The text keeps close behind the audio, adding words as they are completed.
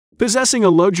Possessing a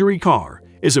luxury car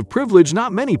is a privilege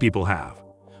not many people have.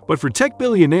 But for tech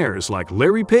billionaires like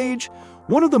Larry Page,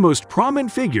 one of the most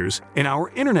prominent figures in our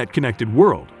internet-connected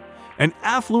world, an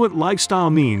affluent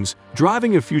lifestyle means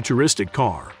driving a futuristic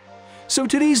car. So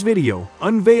today's video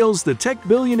unveils the tech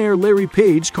billionaire Larry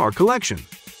Page car collection.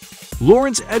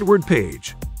 Lawrence Edward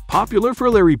Page, popular for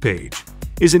Larry Page,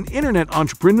 is an internet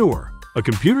entrepreneur, a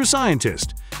computer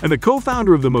scientist, and the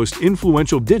co-founder of the most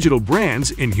influential digital brands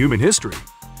in human history,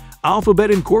 Alphabet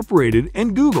Incorporated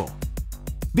and Google.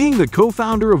 Being the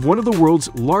co-founder of one of the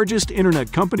world's largest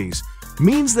internet companies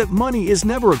means that money is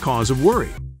never a cause of worry.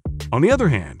 On the other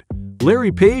hand,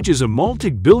 Larry Page is a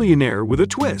multi-billionaire with a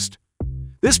twist.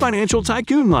 This financial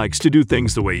tycoon likes to do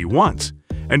things the way he wants,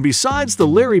 and besides, the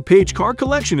Larry Page car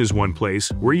collection is one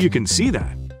place where you can see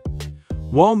that.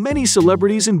 While many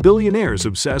celebrities and billionaires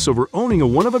obsess over owning a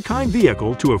one-of-a-kind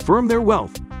vehicle to affirm their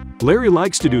wealth, Larry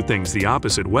likes to do things the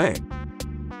opposite way.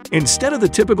 Instead of the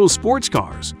typical sports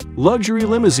cars, luxury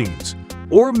limousines,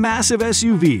 or massive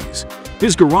SUVs,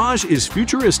 his garage is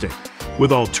futuristic,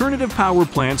 with alternative power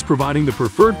plants providing the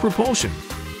preferred propulsion.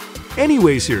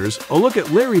 Anyways, here's a look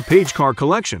at Larry Page car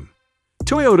collection.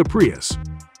 Toyota Prius.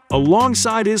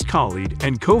 Alongside his colleague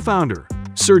and co-founder,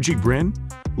 Sergey Brin,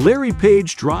 Larry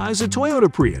Page drives a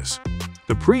Toyota Prius.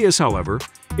 The Prius, however,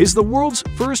 is the world's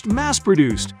first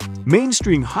mass-produced,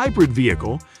 mainstream hybrid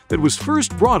vehicle that was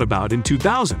first brought about in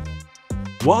 2000.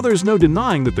 While there's no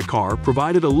denying that the car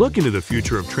provided a look into the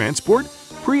future of transport,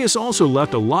 Prius also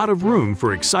left a lot of room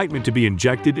for excitement to be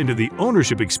injected into the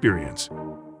ownership experience.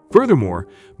 Furthermore,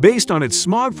 based on its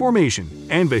smog formation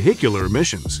and vehicular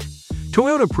emissions,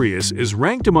 Toyota Prius is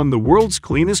ranked among the world's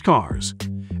cleanest cars.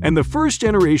 And the first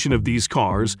generation of these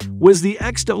cars was the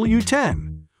XW10,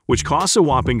 which costs a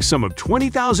whopping sum of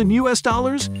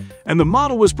 $20,000, and the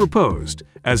model was proposed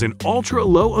as an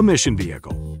ultra-low emission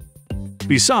vehicle.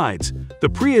 Besides, the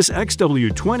Prius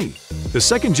XW20, the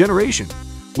second generation,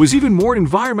 was even more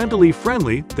environmentally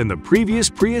friendly than the previous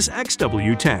Prius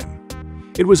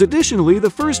XW10. It was additionally the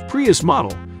first Prius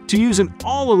model to use an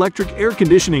all-electric air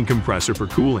conditioning compressor for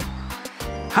cooling.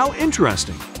 How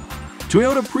interesting!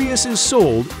 Toyota Prius is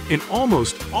sold in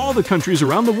almost all the countries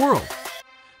around the world.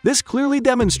 This clearly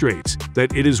demonstrates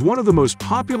that it is one of the most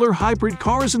popular hybrid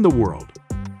cars in the world.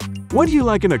 What do you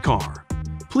like in a car?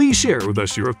 Please share with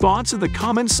us your thoughts in the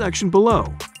comments section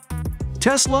below.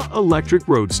 Tesla Electric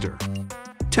Roadster.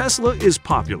 Tesla is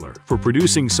popular for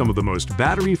producing some of the most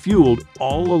battery-fueled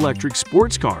all-electric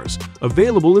sports cars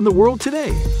available in the world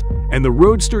today, and the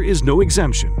Roadster is no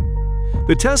exemption.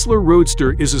 The Tesla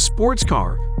Roadster is a sports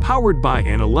car powered by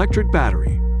an electric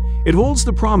battery. It holds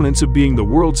the prominence of being the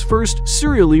world's first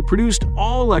serially produced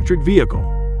all-electric vehicle.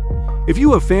 If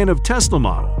you're a fan of Tesla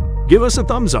model, give us a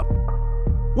thumbs up.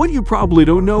 What you probably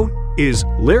don't know is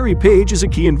Larry Page is a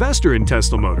key investor in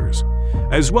Tesla Motors,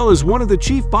 as well as one of the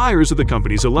chief buyers of the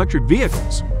company's electric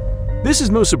vehicles. This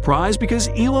is no surprise because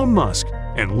Elon Musk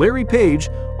and Larry Page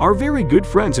are very good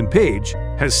friends, and Page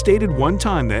has stated one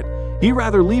time that he'd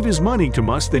rather leave his money to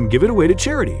Musk than give it away to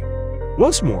charity.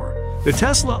 What's more, the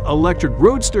Tesla Electric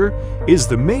Roadster is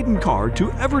the maiden car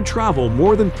to ever travel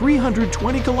more than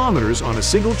 320 kilometers on a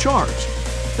single charge,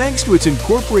 thanks to its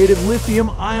incorporated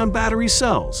lithium-ion battery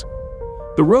cells.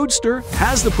 The Roadster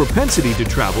has the propensity to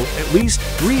travel at least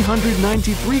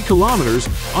 393 kilometers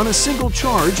on a single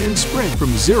charge and sprint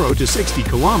from 0 to 60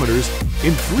 kilometers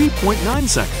in 3.9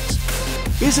 seconds.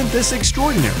 Isn't this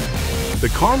extraordinary?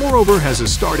 The car, moreover, has a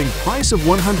starting price of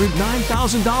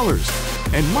 $109,000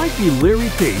 and might be Larry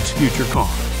Page's future car.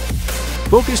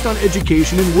 Focused on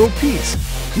education and world peace,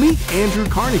 meet Andrew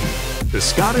Carnegie, the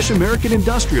Scottish-American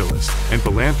industrialist and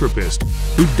philanthropist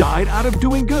who died out of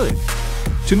doing good.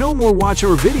 To know more, watch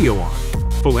our video on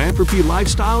Philanthropy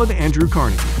Lifestyle of Andrew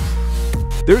Carnegie.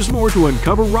 There's more to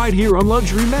uncover right here on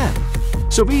Luxury Men,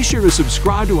 so be sure to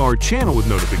subscribe to our channel with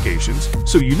notifications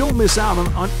so you don't miss out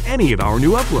on any of our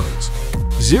new uploads.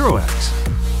 0x.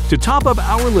 To top up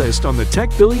our list on the tech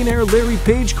billionaire Larry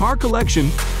Page car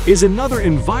collection is another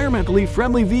environmentally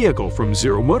friendly vehicle from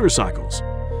Zero Motorcycles,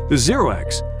 the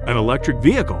 0x, an electric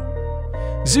vehicle.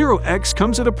 0x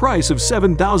comes at a price of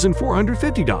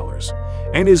 $7,450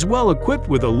 and is well equipped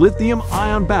with a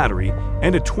lithium-ion battery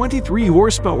and a 23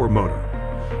 horsepower motor,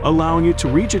 allowing it to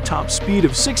reach a top speed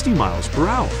of 60 miles per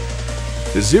hour.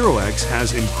 The 0x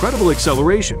has incredible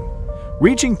acceleration,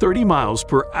 reaching 30 miles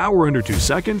per hour under 2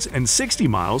 seconds and 60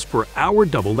 miles per hour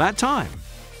double that time.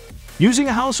 Using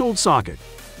a household socket,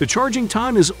 the charging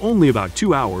time is only about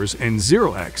 2 hours, and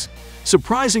 0x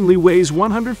surprisingly weighs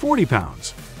 140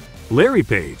 pounds. Larry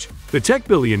Page, the tech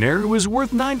billionaire who is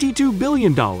worth $92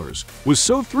 billion, was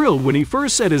so thrilled when he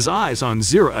first set his eyes on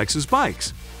 0x's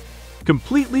bikes.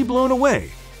 Completely blown away,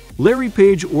 Larry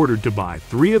Page ordered to buy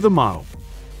 3 of the model.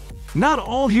 Not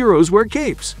all heroes wear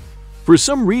capes. For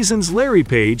some reasons, Larry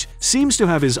Page seems to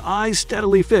have his eyes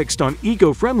steadily fixed on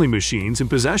eco-friendly machines and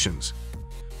possessions.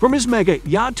 From his mega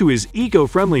yacht to his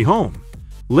eco-friendly home,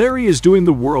 Larry is doing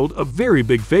the world a very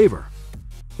big favor.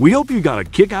 We hope you got a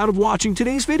kick out of watching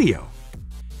today's video.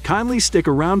 Kindly stick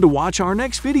around to watch our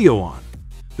next video on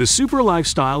the super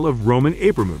lifestyle of Roman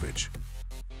Abramovich.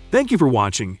 Thank you for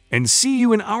watching and see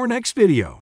you in our next video.